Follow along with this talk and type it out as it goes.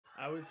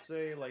would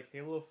say like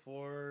Halo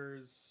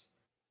 4's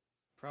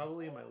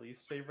probably my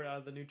least favorite out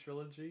of the new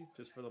trilogy,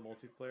 just for the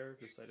multiplayer.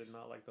 Just I did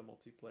not like the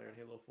multiplayer in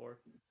Halo 4.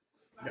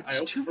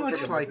 It's too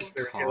much like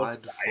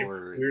COD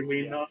for...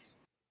 Weirdly enough.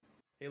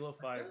 Halo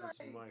 5 was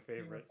my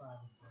favorite.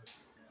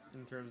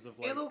 In terms of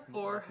like Halo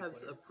 4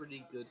 has a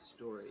pretty good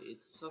story.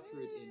 It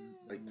suffered in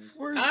like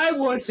I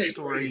would say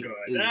story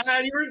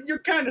pretty good. You're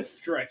kind of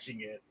stretching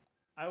it.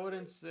 I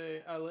wouldn't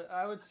say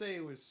I would say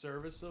it was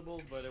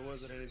serviceable, but it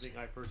wasn't anything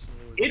I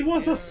personally was. It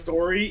was a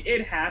story.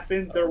 It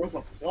happened. There was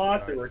a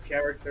plot. There were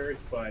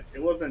characters, but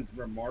it wasn't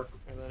remarkable.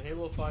 And then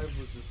Halo 5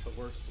 was just the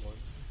worst one.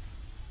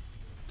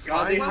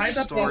 God, they hyped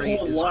up the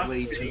whole lot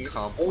way too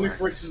complex. only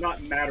for it to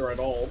not matter at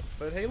all.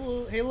 But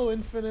Halo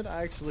Infinite,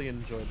 I actually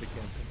enjoyed the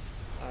campaign.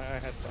 I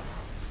had fun.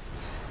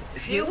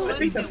 Halo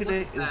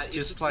Infinite is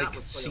just like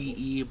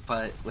CE,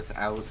 but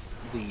without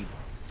the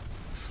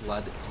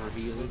flood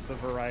reveal. With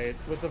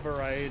the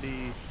variety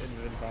in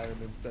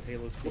environments that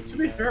Halo CE. Well, to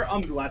be fair,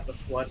 I'm glad the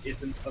flood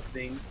isn't a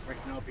thing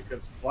right now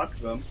because fuck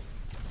them.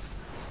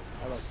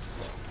 I like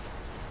the flood.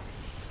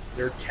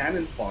 They're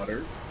cannon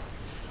fodder.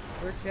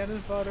 They're cannon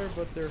fodder,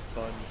 but they're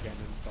fun cannon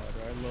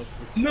fodder. I love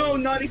this. No,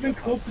 not even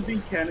close to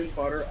being cannon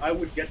fodder. I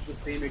would get the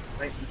same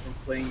excitement from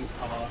playing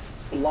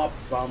blob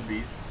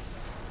zombies.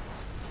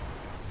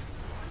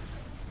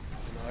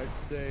 I'd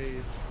say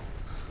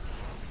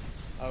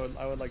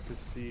I would like to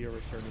see a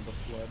return of the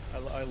flood.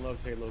 I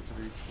love Halo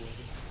 3's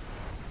flood.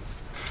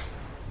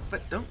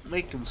 But don't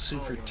make them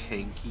super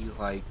tanky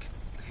like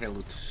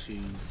Halo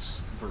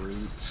 2's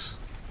brutes.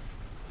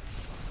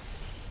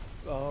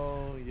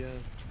 Oh yeah.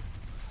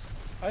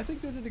 I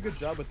think they did a good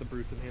job with the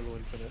brutes in Halo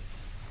Infinite.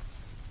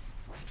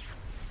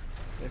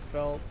 They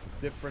felt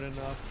different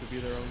enough to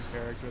be their own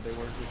character. They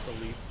weren't just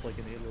elites like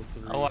in Halo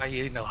 3. Oh, I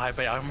you know high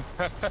bay armor.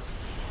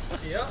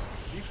 Yep,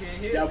 you can't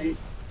hit me.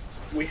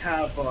 We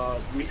have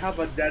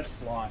a dead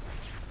slot.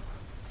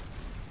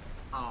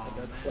 Oh,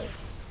 That's man.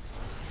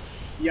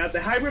 Yeah, the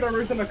hybrid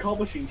armor isn't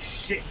accomplishing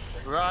shit.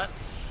 Right.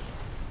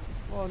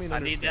 Well, I mean, I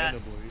need that.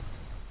 understandably.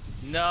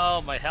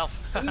 No, my health.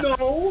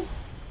 No.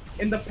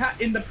 In the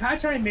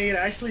patch I made, I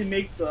actually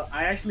made the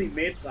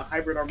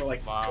hybrid armor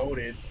like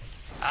goated.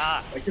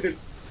 Ah. Like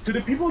to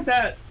the people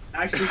that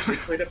actually did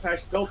play the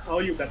patch, they'll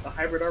tell you that the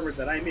hybrid armor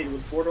that I made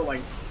was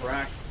borderline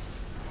cracked.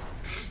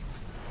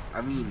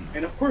 I mean,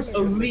 and of course,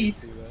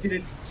 Elite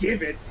didn't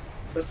give it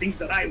the things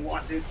that I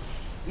wanted.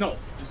 No,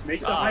 just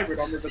make the hybrid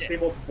armor the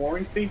same old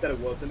boring thing that it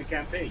was in the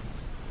campaign.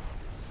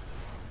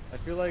 I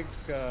feel like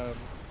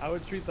I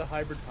would treat the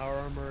hybrid power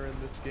armor in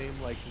this game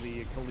like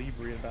the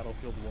Calibri in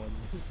Battlefield 1.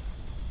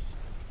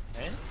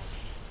 Eh?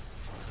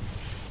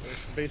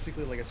 It's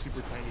basically like a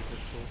super tiny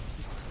pistol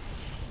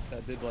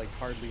that did like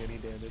hardly any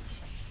damage.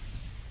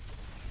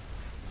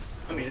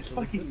 I mean, it's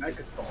fucking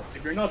MechAssault.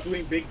 If you're not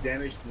doing big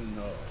damage, then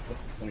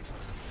what's the point?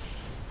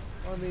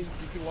 Well, I mean,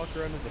 you can walk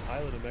around as a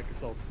pilot in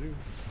MechAssault too.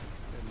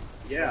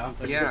 And yeah,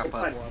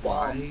 but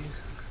why?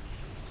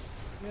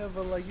 Yeah,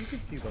 but like you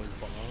can see those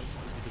bombs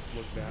if you just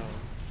look down.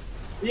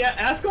 Yeah,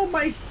 ask all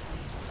my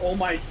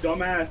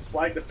dumbass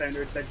flag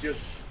defenders that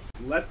just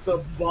let the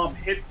bomb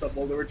hit them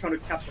while they were trying to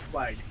cap the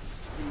flag.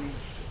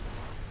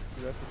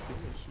 Dude, that's a skill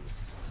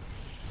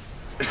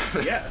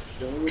issue. Yes,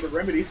 the only way to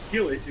remedy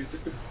skill issues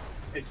is to,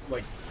 it's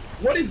like,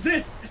 what is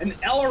this? An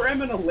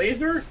LRM and a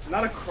laser?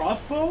 Not a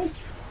crossbow?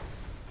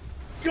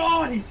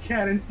 God, he's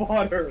cannon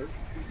fodder.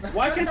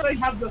 Why can't I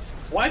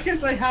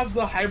have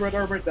the hybrid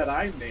armor that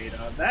I made?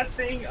 That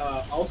thing,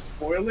 I'll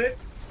spoil it.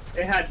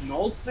 It had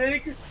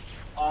nullsig,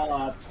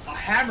 a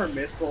hammer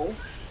missile,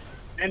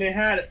 and it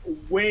had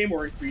way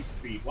more increased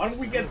speed. Why don't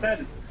we get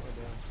that?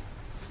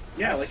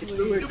 Yeah, like it's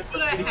really. You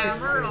put a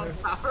hammer on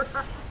power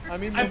armor? I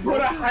mean, I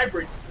put a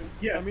hybrid.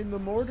 Yes. I mean, the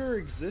mortar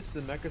exists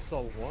in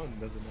MechAssault 1,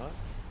 does it not?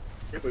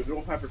 Yeah, but we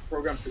don't have it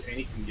programmed to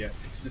anything yet.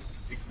 It's just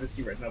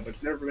existing right now, but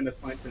it's never been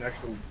assigned to an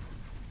actual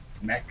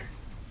mech.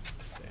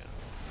 Damn.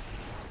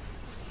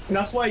 And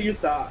that's why I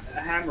used the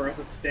hammer as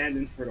a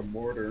stand-in for the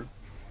mortar.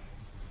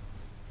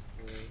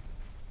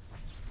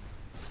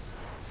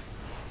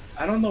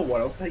 I don't know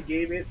what else I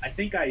gave it. I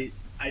think I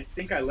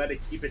let it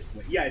keep its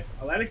I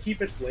let it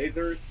keep its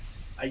lasers.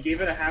 I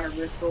gave it a hammer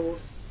missile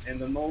and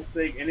the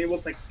nullsig, and it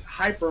was like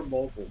hyper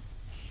mobile.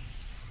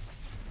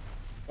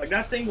 Like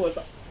that thing was,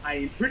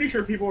 I'm pretty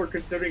sure people were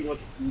considering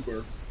was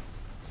Uber.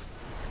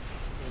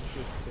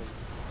 Interesting.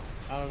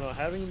 I don't know.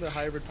 Having the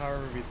hybrid power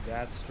armor be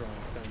that strong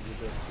sounds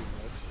a bit too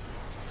much.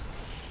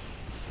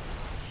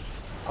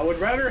 I would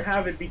rather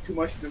have it be too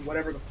much than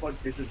whatever the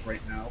fuck this is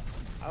right now.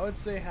 I would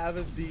say have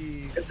it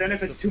be. Because then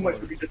if it's too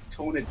much, we could just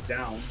tone it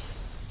down.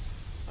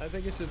 I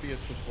think it should be a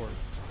support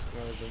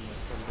rather than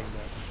like something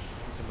that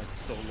you can like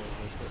solo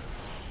with it.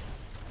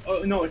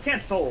 Oh no, it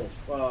can't solo.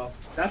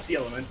 That's the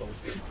elemental.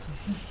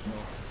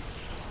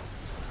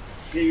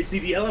 Yeah, you see,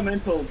 the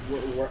elemental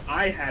where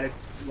I had it,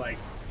 like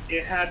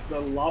it had the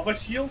lava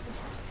shield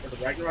or the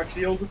Ragnarok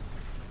shield.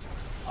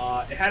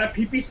 It had a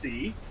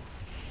PPC,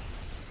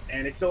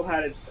 and it still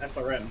had its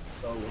SRMs.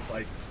 So it was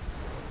like.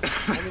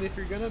 I mean, if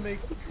you're gonna make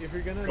the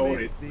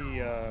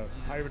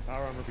hybrid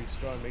power armor be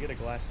strong, make it a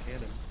glass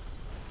cannon.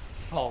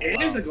 Oh, It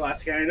wow. is a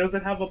glass cannon. It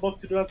doesn't have above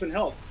 2,000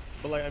 health.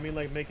 But like, I mean,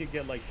 like, make it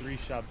get like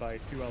 3-shot by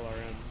 2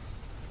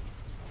 LRMs.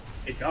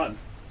 It does.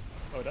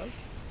 Oh, it does?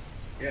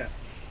 Yeah.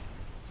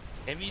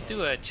 Can we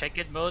do a check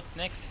it mode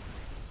next?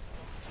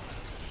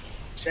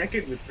 Check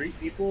it with 3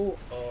 people.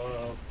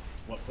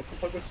 What the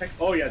fuck was check?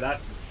 Oh yeah,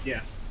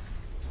 yeah.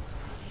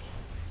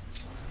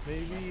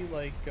 Maybe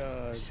like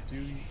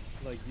do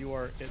like you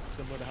are it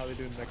similar to how they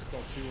do in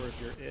MechAssault 2, where if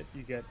you're it,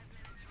 you get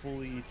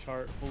fully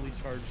charged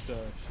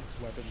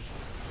weapons.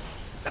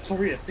 That's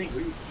already a thing.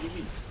 What do you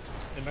mean?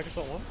 In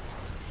MechAssault 1?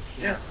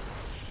 Yes.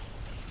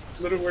 It's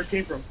literally where it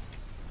came from.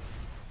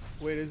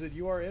 Wait, is it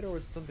you are it or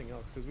is it something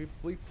else? Because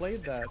we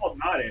played that. It's called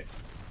not it.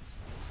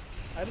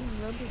 I didn't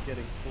remember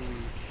getting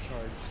fully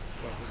charged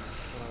weapons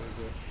when I was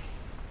it.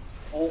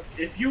 Oh,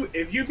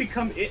 if you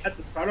become it at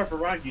the start of a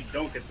round, you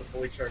don't get the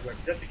fully charged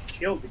weapon. You have to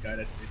kill the guy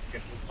that's it to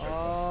get fully charged.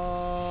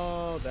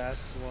 Oh, that's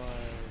why.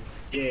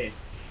 Yeah.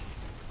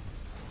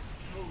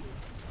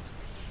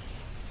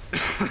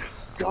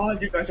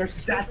 God, you guys are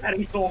stat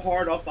padding so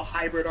hard off the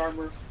hybrid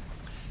armor.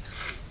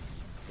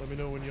 Let me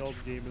know when y'all's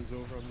game is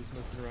over. I'm just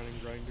messing around in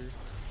Grinder.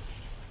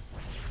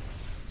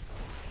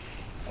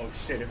 Oh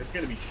shit, if it's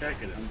gonna be check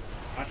it, I'm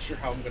not sure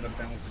how I'm gonna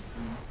balance the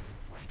teams.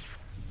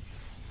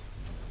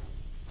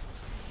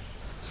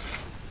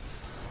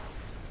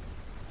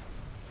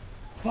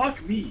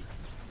 Fuck me!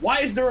 Why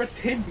is there a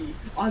Timby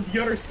on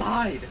the other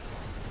side?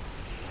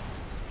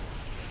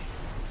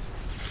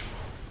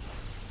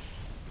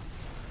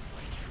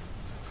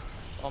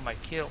 Oh, my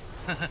kill.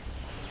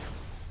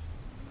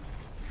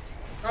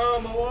 Oh,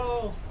 my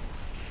wall!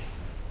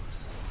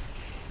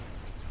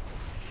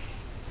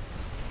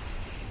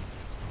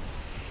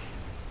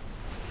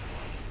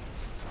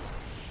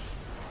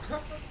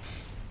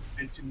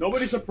 And to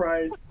nobody's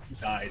surprise, he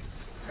died.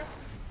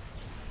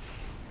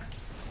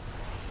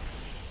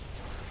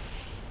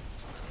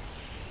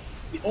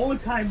 The only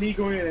time me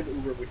going in an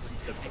Uber would be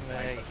just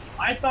Right.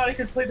 I thought I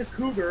could play the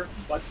Cougar,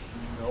 but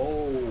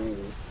no.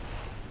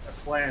 The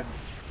plans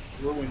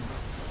ruined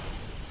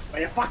by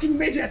a fucking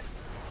midget!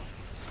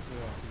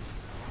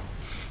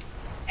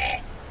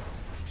 Yeah.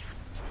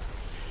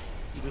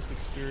 You just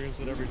experience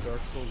what every Dark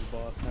Souls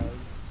boss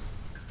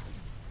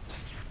has.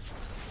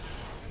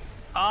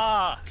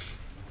 Ah!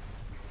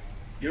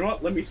 You know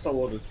what? Let me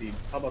solo the team.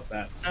 How about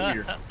that? Come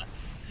here.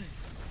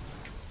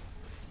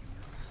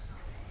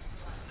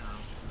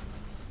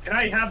 Can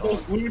I have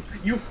those blues?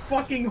 You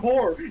fucking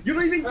whore! You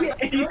don't even get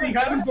anything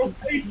out of those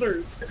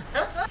lasers!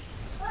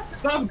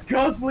 Stop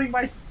guzzling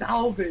my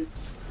salvage!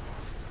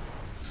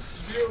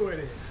 Doing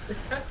it.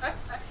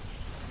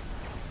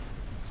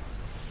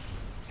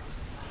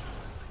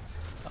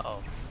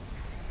 Oh.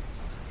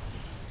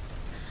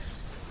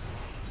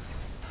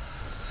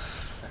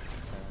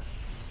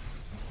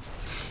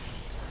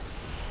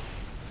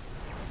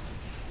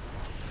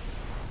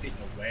 Ain't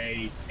no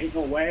way. Ain't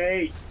no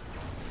way!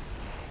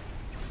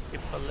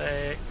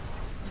 Triple-A.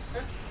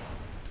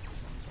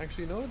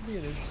 Actually, you know what would be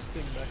an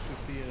interesting mech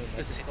to see in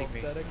a Just hitting MechAssault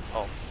me. setting?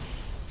 Oh.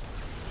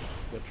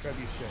 The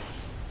Trebuchet.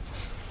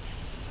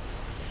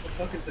 What the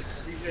fuck is the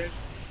DJ?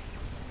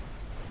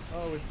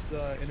 Oh, it's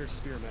inner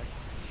sphere mech.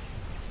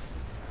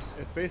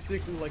 It's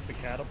basically like the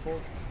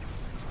catapult,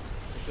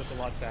 except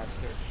a lot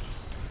faster.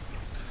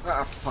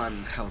 Ah,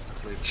 fun. Health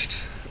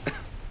glitched.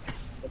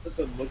 What does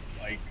it look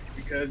like?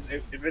 Because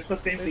if it's the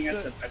same thing It's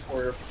as a- the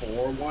MechWarrior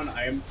 4 one,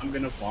 I'm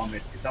gonna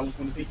vomit because that was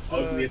one of the It's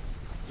ugliest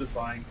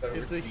designs I've ever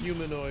It's a seen.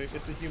 humanoid.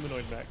 It's a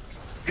humanoid mech.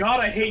 God,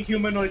 I hate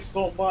humanoids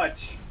so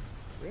much.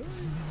 Really?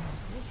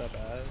 Not that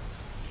bad.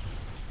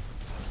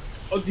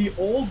 The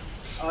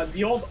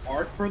old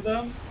art for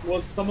them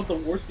was some of the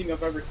worst thing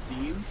I've ever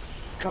seen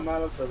come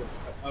out of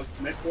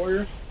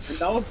MechWarrior, and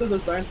that was the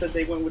designs that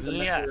they went with the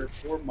Yeah. MechWarrior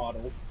 4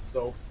 models.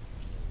 So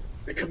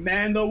the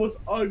Commando was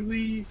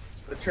ugly,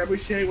 the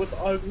Trebuchet was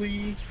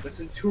ugly, the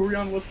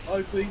Centurion was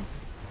ugly.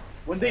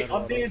 When they Yeah, a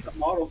lot of- updated the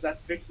models,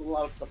 that fixed a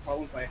lot of the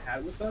problems I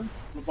had with them.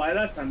 But by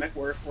that time,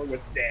 MechWarrior 4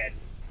 was dead.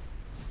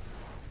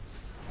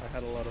 I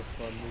had a lot of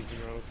fun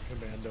moving around with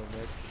Commando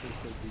mechs. They're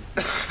so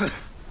goofy.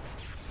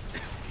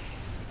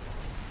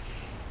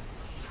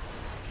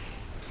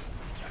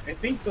 I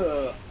think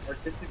the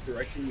artistic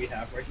direction we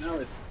have right now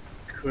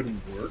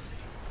couldn't work.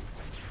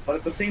 But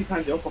at the same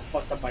time, they also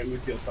fucked up my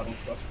Uziel, so I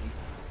don't trust them.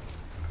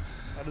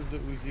 How does the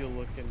Uziel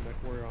look in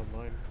MechWarrior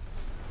Online?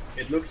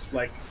 It looks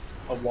like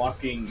a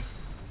walking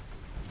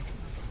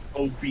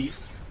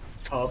obese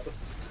tub.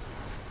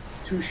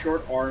 2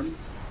 short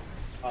arms.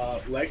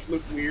 Legs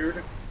look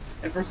weird.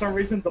 And for some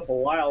reason, the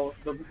Belial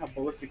doesn't have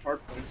ballistic hard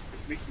points,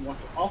 which makes me want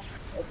to off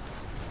myself.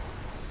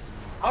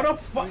 How the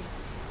fuck?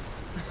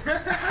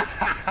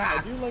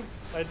 I do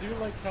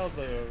like how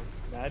the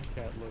Mad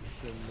Cat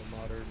looks in the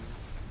modern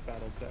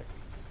BattleTech.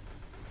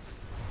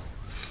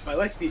 I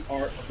like the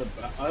art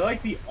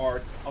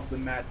of the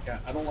Mad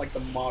Cat. I don't like the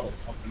model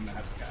of the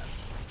Mad Cat.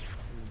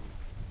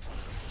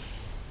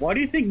 Why do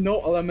you think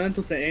no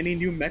elementals in any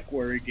new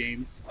MechWarrior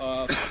games?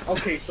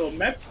 Okay, so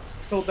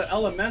the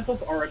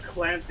elementals are a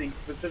clan thing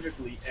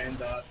specifically, and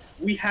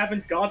we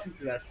haven't gotten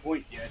to that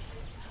point yet.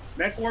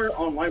 MechWarrior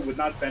Online would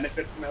not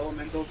benefit from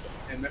elementals,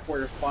 and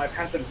MechWarrior 5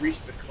 hasn't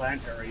reached the clan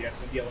era yet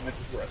when the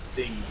elementals were a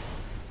thing.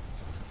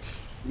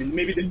 I mean,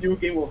 maybe the new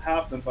game will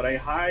have them, but I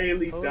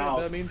highly Oh, doubt.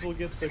 that means we'll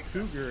get the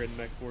Cougar in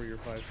MechWarrior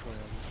 5 clan.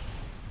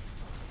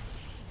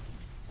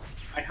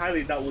 I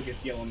highly doubt we'll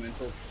get the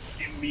elementals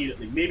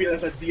immediately. Maybe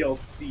that's a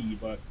DLC,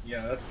 but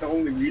yeah, that's the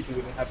only reason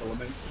we don't have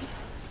elementals.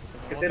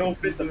 Because they don't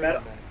fit the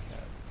meta.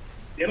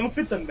 They don't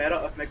fit the meta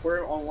of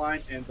MechWarrior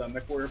Online, and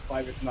MechWarrior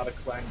 5 is not a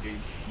clan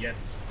game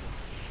yet.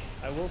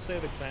 I will say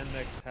the clan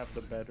mechs have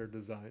the better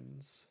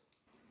designs.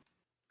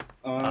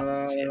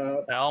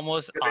 I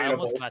almost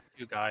got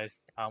you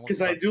guys.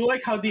 Because I do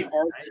like how the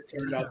art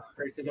turned out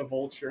compared to the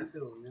Vulture.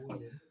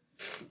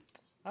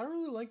 I don't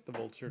really like the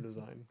Vulture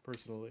design,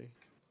 personally.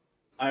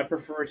 I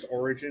prefer its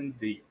origin,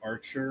 the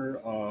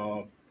Archer,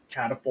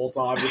 Catapult,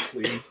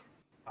 obviously,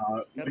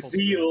 Catapult's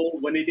Zeal,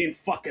 when they didn't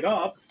fuck it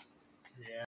up.